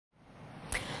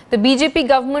The BJP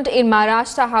government in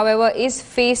Maharashtra, however, is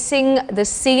facing the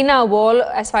Sena wall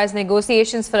as far as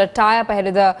negotiations for a tie-up ahead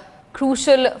of the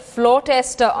crucial floor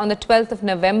test on the 12th of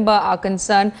November are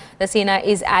concerned. The Sena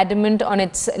is adamant on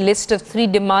its list of 3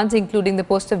 demands, including the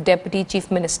post of Deputy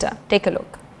Chief Minister. Take a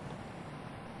look.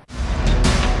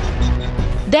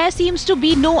 There seems to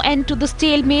be no end to the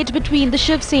stalemate between the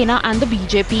Shiv Sena and the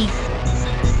BJP.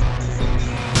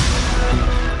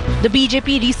 The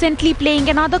BJP recently playing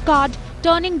another card,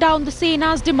 turning down the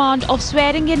Sena's demand of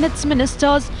swearing in its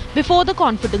ministers before the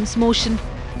confidence motion,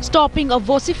 stopping a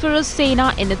vociferous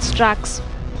Sena in its tracks.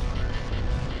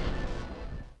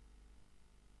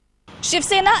 Shiv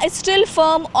Sena is still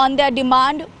firm on their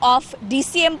demand of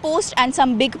DCM post and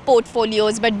some big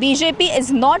portfolios, but BJP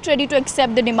is not ready to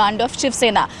accept the demand of Shiv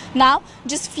Sena. Now,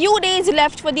 just few days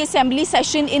left for the assembly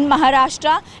session in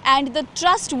Maharashtra, and the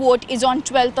trust vote is on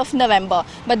 12th of November.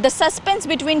 But the suspense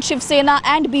between Shiv Sena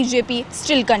and BJP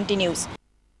still continues.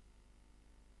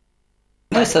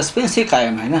 Suspense ही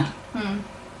कायम है ना।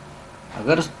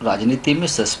 अगर राजनीति में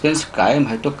suspense कायम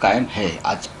है तो कायम है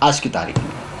आज की तारीख में,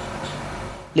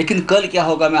 लेकिन कल क्या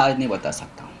होगा मैं आज नहीं बता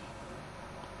सकता हूँ।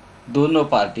 दोनों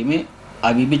पार्टी में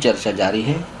अभी भी चर्चा जारी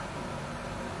है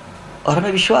और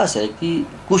हमें विश्वास है कि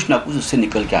कुछ ना कुछ उससे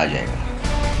निकल के आ जाएगा।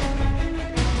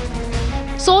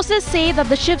 Sources say that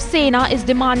the Shiv Sena is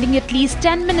demanding at least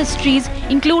 10 ministries,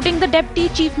 including the Deputy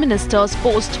Chief Minister's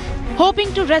post,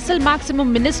 hoping to wrestle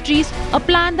maximum ministries, a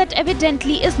plan that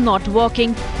evidently is not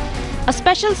working. A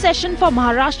special session for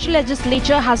Maharashtra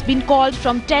legislature has been called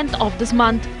from 10th of this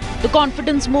month. The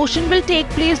confidence motion will take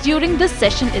place during this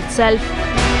session itself.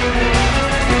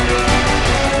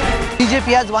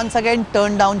 BJP has once again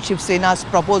turned down Shiv Sena's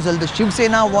proposal. The Shiv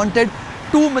Sena wanted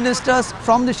 2 ministers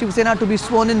from the Shiv Sena to be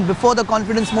sworn in before the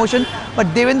confidence motion, but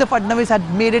Devendra Fadnavis had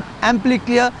made it amply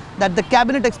clear that the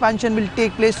cabinet expansion will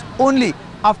take place only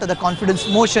after the confidence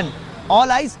motion.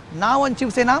 All eyes now on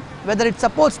Shiv Sena, whether it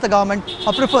supports the government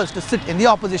or prefers to sit in the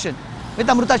opposition. With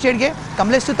Amruta Shedge,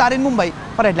 Kamlesh Sutar in Mumbai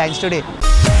for Headlines Today.